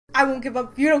I won't give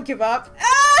up. You don't give up.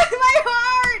 Ah, my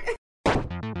heart!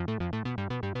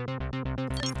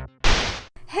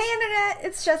 Hey internet,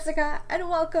 it's Jessica, and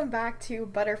welcome back to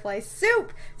Butterfly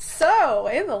Soup. So,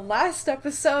 in the last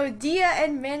episode, Dia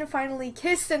and Min finally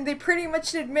kissed, and they pretty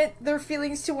much admit their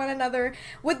feelings to one another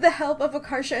with the help of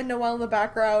Akarsha and Noelle in the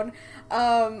background.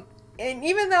 And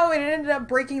even though it ended up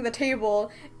breaking the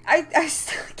table, I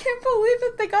still can't believe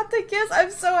that they got to kiss. I'm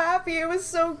so happy. It was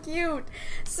so cute.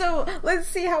 So, let's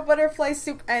see how Butterfly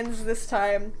Soup ends this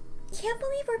time. Can't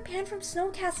believe we're banned from Snow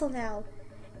Castle now.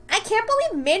 I can't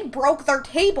believe Min broke their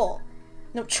table.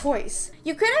 No choice.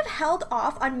 You could have held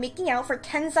off on making out for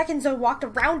 10 seconds and walked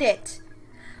around it.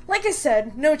 Like I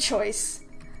said, no choice.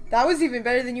 That was even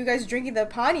better than you guys drinking the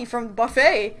pani from the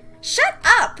buffet. Shut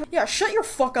up! Yeah, shut your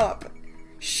fuck up.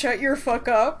 Shut your fuck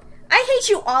up. I hate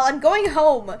you all. I'm going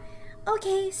home.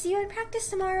 Okay, see you in practice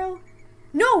tomorrow.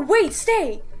 No, wait,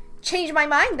 stay. Change my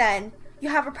mind then. You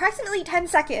have approximately 10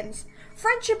 seconds.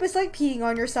 Friendship is like peeing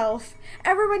on yourself.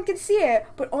 Everyone can see it,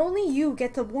 but only you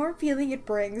get the warm feeling it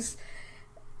brings.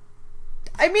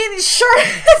 I mean, sure,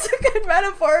 that's a good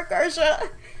metaphor, Akarsha.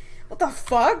 What the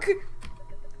fuck?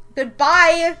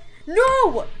 Goodbye.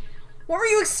 No! What were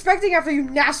you expecting after you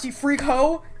nasty freak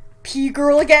hoe? Pee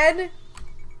girl again?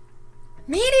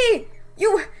 Meaty!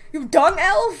 You dung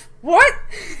elf? What?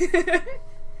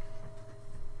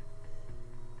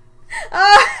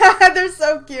 They're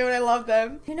so cute. I love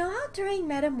them. You know how during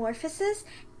metamorphosis,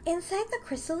 inside the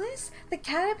chrysalis, the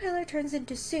caterpillar turns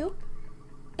into soup?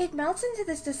 It melts into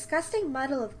this disgusting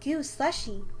muddle of goo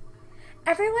slushy.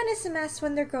 Everyone is a mess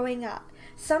when they're growing up.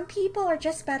 Some people are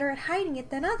just better at hiding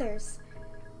it than others.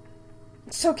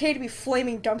 It's okay to be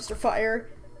flaming dumpster fire.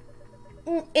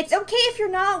 It's okay if you're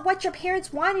not what your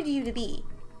parents wanted you to be.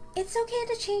 It's okay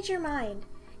to change your mind.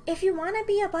 If you want to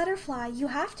be a butterfly, you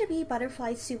have to be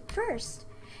butterfly soup first.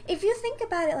 If you think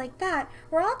about it like that,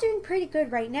 we're all doing pretty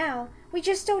good right now. We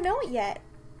just don't know it yet.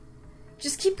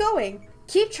 Just keep going.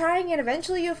 Keep trying, and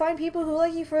eventually you'll find people who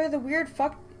like you for the weird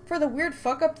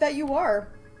fuck up that you are.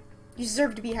 You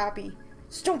deserve to be happy.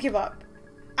 So don't give up.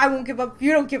 I won't give up.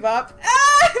 You don't give up.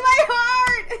 Ah, my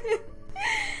heart!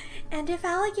 And if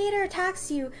alligator attacks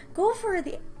you, go for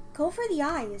the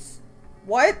eyes.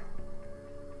 What?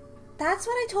 That's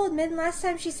what I told Min last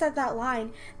time she said that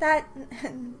line. The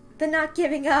not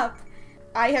giving up.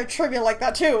 I have trivia like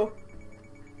that too.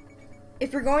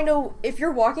 If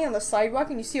you're walking on the sidewalk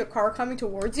and you see a car coming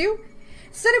towards you,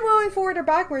 instead of moving forward or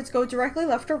backwards, go directly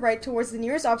left or right towards the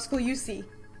nearest obstacle you see.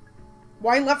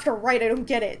 Why left or right? I don't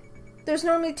get it. There's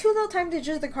normally too little time to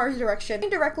judge the car's direction.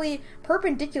 Directly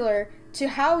perpendicular to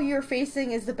how you're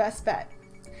facing is the best bet.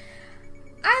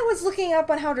 I was looking up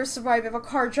on how to survive if a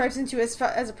car drives into you as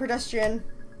a pedestrian.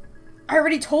 I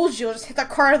already told you, just hit that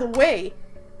car out of the way.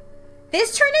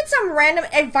 This turned into some random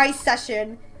advice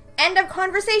session. End of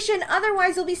conversation,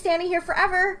 otherwise you'll be standing here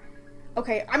forever.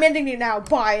 Okay, I'm ending it now.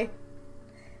 Bye.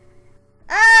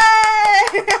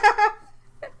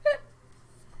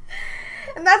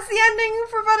 And that's the ending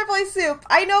for Butterfly Soup.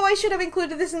 I know I should have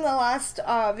included this in the last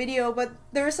video, but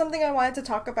there was something I wanted to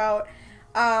talk about.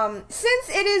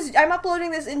 Since I'm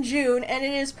uploading this in June, and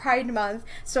it is Pride Month,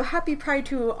 so happy Pride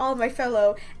to all my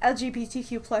fellow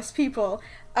LGBTQ+ people.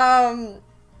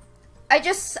 I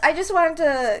just wanted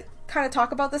to kind of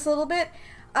talk about this a little bit.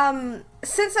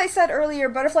 Since I said earlier,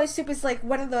 Butterfly Soup is like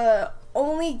one of the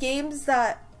only games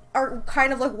that are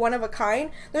kind of like one of a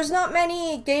kind. There's not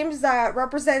many games that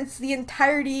represents the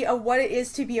entirety of what it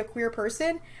is to be a queer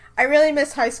person. I really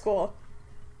miss high school.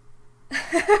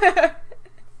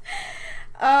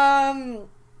 Oh,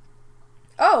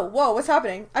 whoa, what's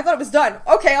happening? I thought it was done.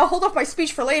 Okay, I'll hold off my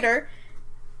speech for later.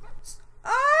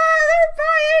 They're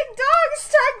buying dogs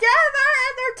together,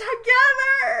 and they're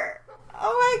together!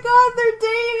 Oh my god, they're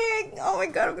dating! Oh my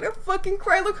god, I'm gonna fucking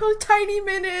cry. Look how tiny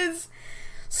Min is!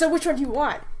 So which one do you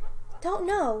want? Don't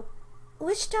know.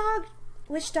 Which dog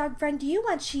friend do you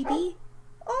want, Sheepy?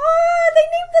 Oh, they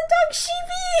named the dog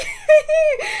Sheepy!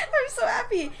 I'm so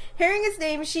happy. Hearing his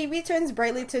name, Sheepy turns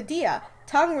brightly to Dia,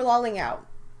 tongue lolling out.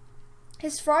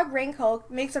 His frog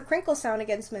raincoat makes a crinkle sound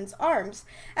against Min's arms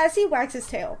as he wags his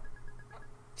tail.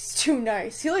 He's too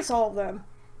nice. He likes all of them.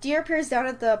 Dia peers down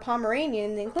at the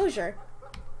Pomeranian in the enclosure.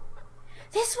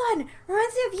 This one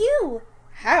reminds me of you!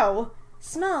 How?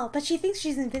 Small, but she thinks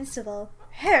she's invincible.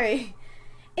 Hey!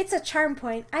 It's a charm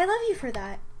point. I love you for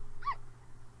that.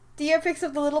 Dia picks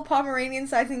up the little Pomeranian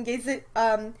size and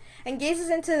gazes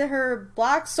into her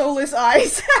black, soulless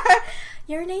eyes.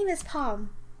 Your name is Pom.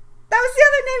 That was the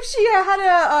other name she had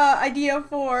an idea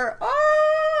for. Oh!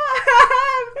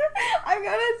 I'm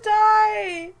gonna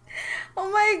die! Oh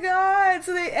my god!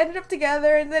 So they ended up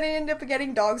together, and then they ended up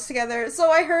getting dogs together. So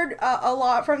I heard a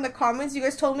lot from the comments. You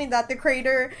guys told me that the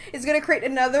creator is gonna create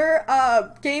another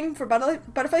game for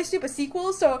Butterfly Soup, a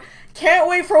sequel. So can't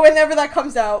wait for whenever that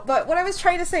comes out. But what I was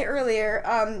trying to say earlier,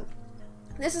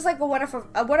 this is like a one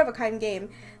of a kind game.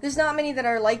 There's not many that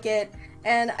are like it,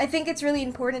 and I think it's really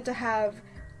important to have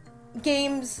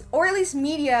games, or at least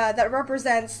media, that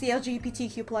represents the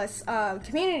LGBTQ+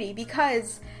 community,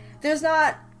 because there's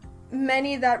not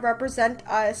many that represent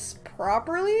us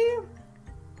properly.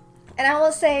 And I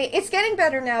will say it's getting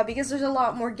better now because there's a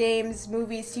lot more games,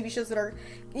 movies, TV shows that are,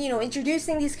 you know,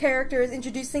 introducing these characters,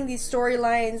 introducing these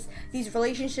storylines, these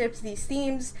relationships, these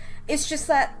themes. It's just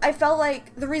that I felt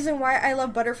like the reason why I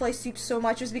love Butterfly Soup so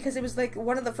much was because it was like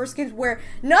one of the first games where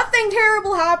nothing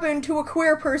terrible happened to a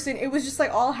queer person. It was just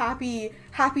like all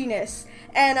happiness,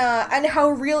 and how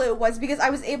real it was, because I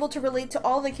was able to relate to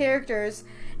all the characters,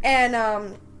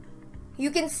 and you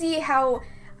can see how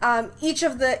each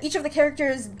of the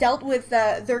characters dealt with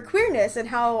their queerness, and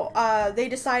how they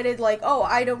decided like, oh,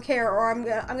 I don't care, or I'm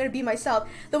gonna be myself.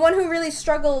 The one who really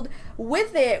struggled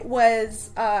with it was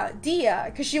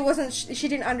Dia, because she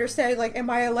didn't understand like, am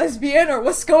I a lesbian or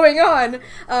what's going on.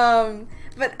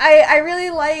 But I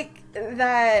really like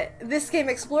that this game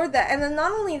explored that, and then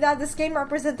not only that, this game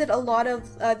represented a lot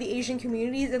of the Asian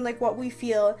communities and like what we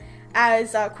feel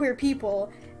as queer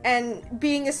people. And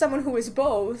being as someone who is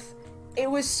both, I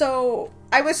was so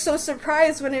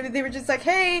surprised when they were just like,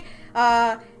 hey,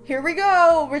 here we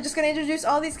go, we're just gonna introduce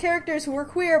all these characters who are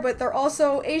queer, but they're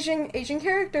also Asian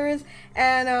characters.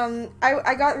 And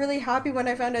I got really happy when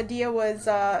I found out Dia was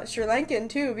Sri Lankan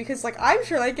too, because like I'm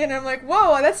Sri Lankan, and I'm like,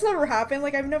 whoa, that's never happened.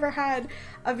 Like I've never had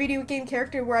a video game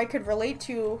character where I could relate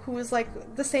to who was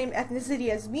like the same ethnicity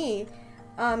as me.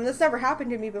 That's never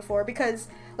happened to me before, because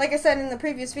like I said in the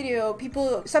previous video,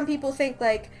 some people think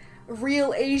like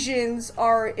real Asians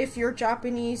are if you're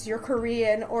Japanese, you're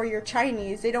Korean, or you're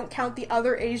Chinese. They don't count the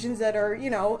other Asians that are, you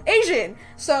know, Asian.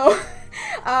 So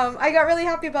I got really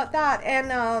happy about that.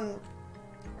 And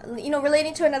you know,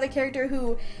 relating to another character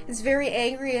who is very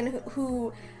angry and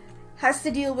who has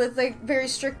to deal with like very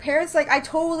strict parents, like I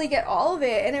totally get all of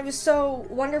it, and it was so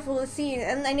wonderful to see.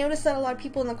 And I noticed that a lot of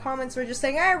people in the comments were just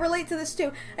saying, I relate to this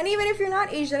too. And even if you're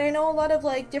not Asian, I know a lot of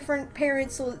like different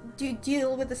parents will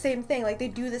deal with the same thing, like they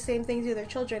do the same thing to their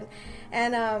children.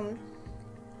 And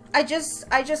I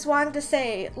just wanted to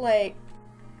say, like,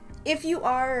 if you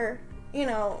are, you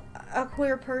know, a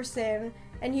queer person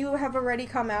and you have already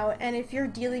come out, and if you're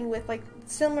dealing with like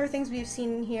similar things we've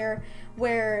seen in here,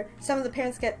 where some of the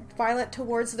parents get violent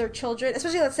towards their children,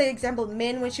 especially, let's say, example,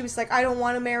 Min, when she was like, I don't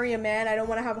want to marry a man, I don't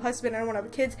want to have a husband, I don't want to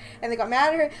have kids, and they got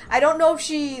mad at her. I don't know if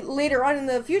she later on in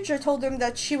the future told them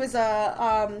that she was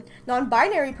a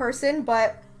non-binary person,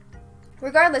 but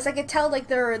regardless, I could tell like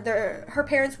her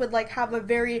parents would like have a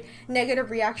very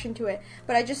negative reaction to it.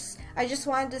 But I just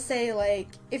wanted to say, like,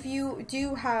 if you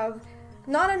do have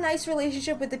not a nice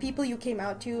relationship with the people you came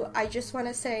out to, I just want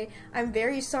to say I'm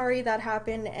very sorry that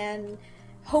happened, and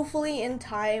hopefully in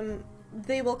time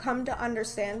they will come to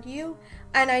understand you.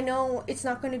 And I know it's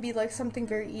not going to be like something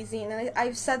very easy, and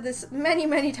I've said this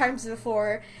many times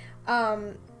before.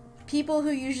 People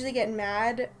who usually get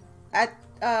mad at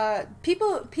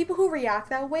people who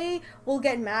react that way will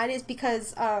get mad is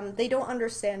because they don't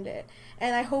understand it.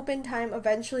 And I hope in time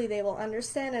eventually they will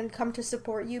understand and come to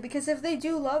support you, because if they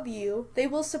do love you, they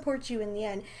will support you in the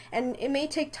end. And it may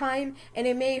take time and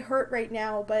it may hurt right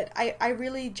now, but I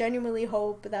really genuinely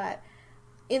hope that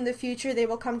in the future they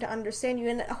will come to understand you,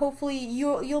 and hopefully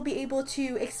you'll be able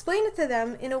to explain it to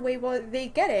them in a way where they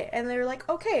get it and they're like,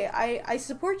 okay, I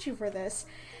support you for this.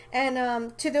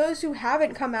 And to those who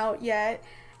haven't come out yet,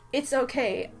 it's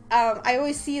okay. I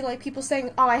always see like people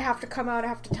saying, oh, I have to come out, I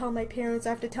have to tell my parents, I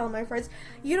have to tell my friends.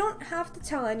 You don't have to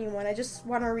tell anyone. I just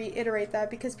want to reiterate that,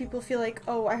 because people feel like,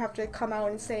 oh, I have to come out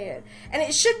and say it. And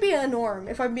it should be a norm,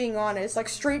 if I'm being honest. Like,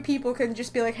 straight people can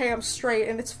just be like, hey, I'm straight,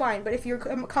 and it's fine. But if you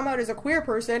come out as a queer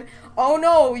person, oh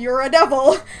no, you're a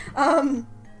devil.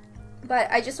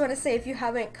 But I just want to say, if you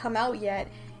haven't come out yet,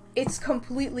 it's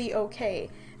completely okay,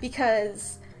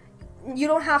 because you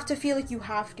don't have to feel like you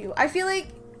have to. I feel like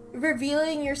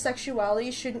revealing your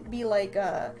sexuality shouldn't be like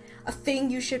a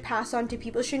thing you should pass on to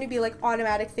people. It shouldn't be like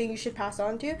automatic thing you should pass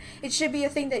on to. It should be a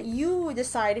thing that you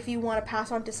decide if you want to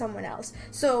pass on to someone else.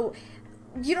 So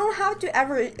you don't have to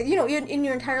ever, you know, in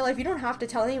your entire life, you don't have to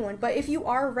tell anyone. But if you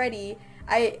are ready,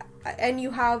 and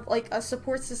you have like a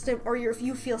support system, or if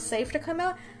you feel safe to come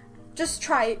out, just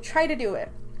try to do it.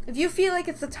 If you feel like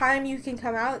it's the time you can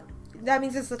come out, that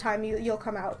means it's the time you'll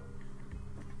come out.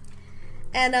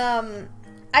 And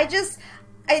I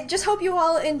I just hope you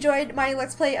all enjoyed my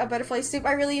Let's Play of Butterfly Soup.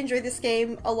 I really enjoyed this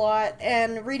game a lot,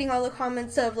 and reading all the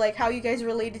comments of like how you guys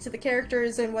related to the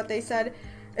characters and what they said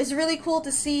is really cool to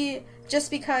see,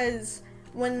 just because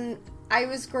when I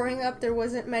was growing up there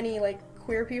wasn't many like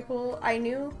queer people I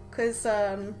knew, because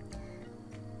I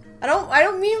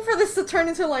don't mean for this to turn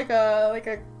into like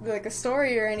a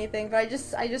story or anything, but I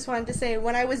just wanted to say,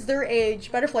 when I was their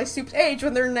age, Butterfly Soup's age,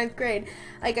 when they're in 9th grade,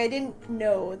 like, I didn't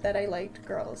know that I liked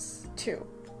girls too,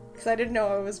 because I didn't know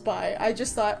I was bi. I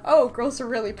just thought, oh, girls are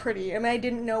really pretty, and I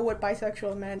didn't know what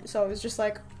bisexual meant, so I was just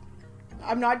like,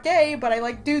 I'm not gay, but I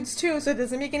like dudes too, so it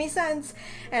doesn't make any sense.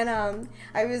 And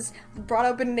I was brought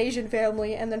up in an Asian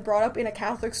family and then brought up in a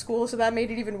Catholic school, so that made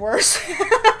it even worse.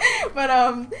 But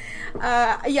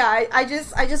yeah, I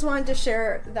just wanted to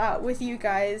share that with you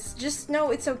guys. Just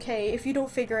know it's okay if you don't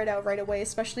figure it out right away,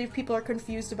 especially if people are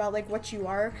confused about like what you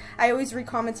are. I always read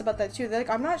comments about that too. They're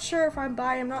like, I'm not sure if I'm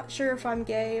bi, I'm not sure if I'm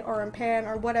gay or I'm pan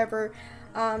or whatever.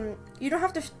 You don't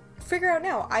have to figure out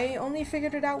now. I only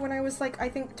figured it out when I was like, I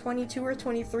think 22 or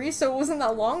 23, so it wasn't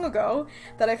that long ago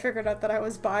that I figured out that I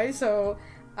was bi, so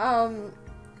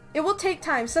it will take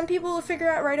time. Some people will figure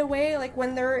out right away, like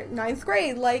when they're 9th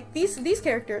grade, like these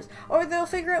characters, or they'll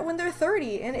figure out when they're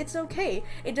 30, and it's okay.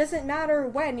 It doesn't matter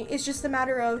when, it's just a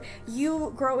matter of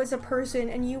you grow as a person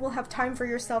and you will have time for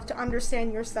yourself to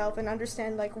understand yourself and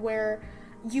understand like where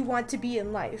you want to be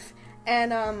in life.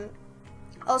 And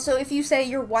also, if you say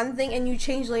you're one thing and you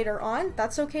change later on,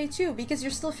 that's okay too, because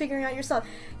you're still figuring out yourself.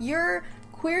 Your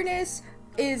queerness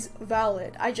is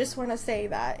valid. I just want to say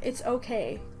that. It's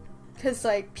okay. Because,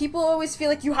 like, people always feel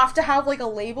like you have to have, like, a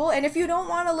label, and if you don't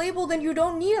want a label, then you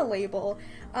don't need a label.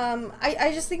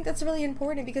 I just think that's really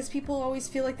important, because people always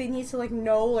feel like they need to, like,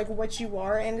 know, like, what you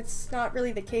are, and it's not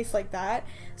really the case like that.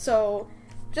 So,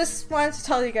 just wanted to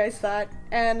tell you guys that.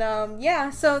 And yeah,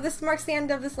 so this marks the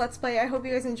end of this Let's Play. I hope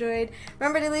you guys enjoyed.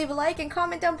 Remember to leave a like and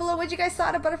comment down below what you guys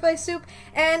thought of Butterfly Soup,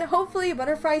 and hopefully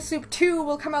Butterfly Soup 2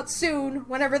 will come out soon.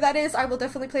 Whenever that is, I will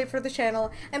definitely play it for the channel.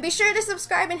 And be sure to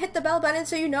subscribe and hit the bell button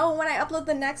so you know when I upload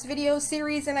the next video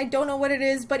series, and I don't know what it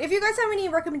is, but if you guys have any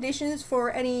recommendations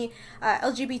for any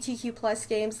LGBTQ plus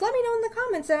games, let me know in the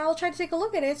comments and I'll try to take a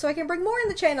look at it so I can bring more in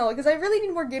the channel, because I really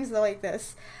need more games that are like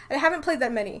this. I haven't played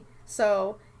that many,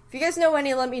 so if you guys know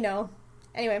any, let me know.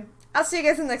 Anyway, I'll see you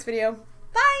guys in the next video.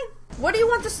 Bye! What do you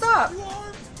want to stop?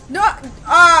 No,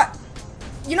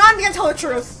 you know I'm gonna tell the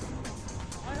truth.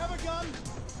 I have a gun.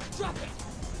 Drop it.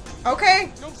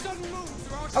 Okay. No sudden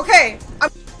moves. Okay. Okay,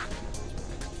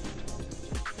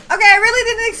 I really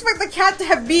didn't expect the cat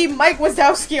to be Mike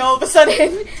Wazowski all of a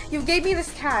sudden. You gave me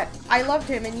this cat. I loved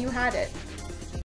him and you had it.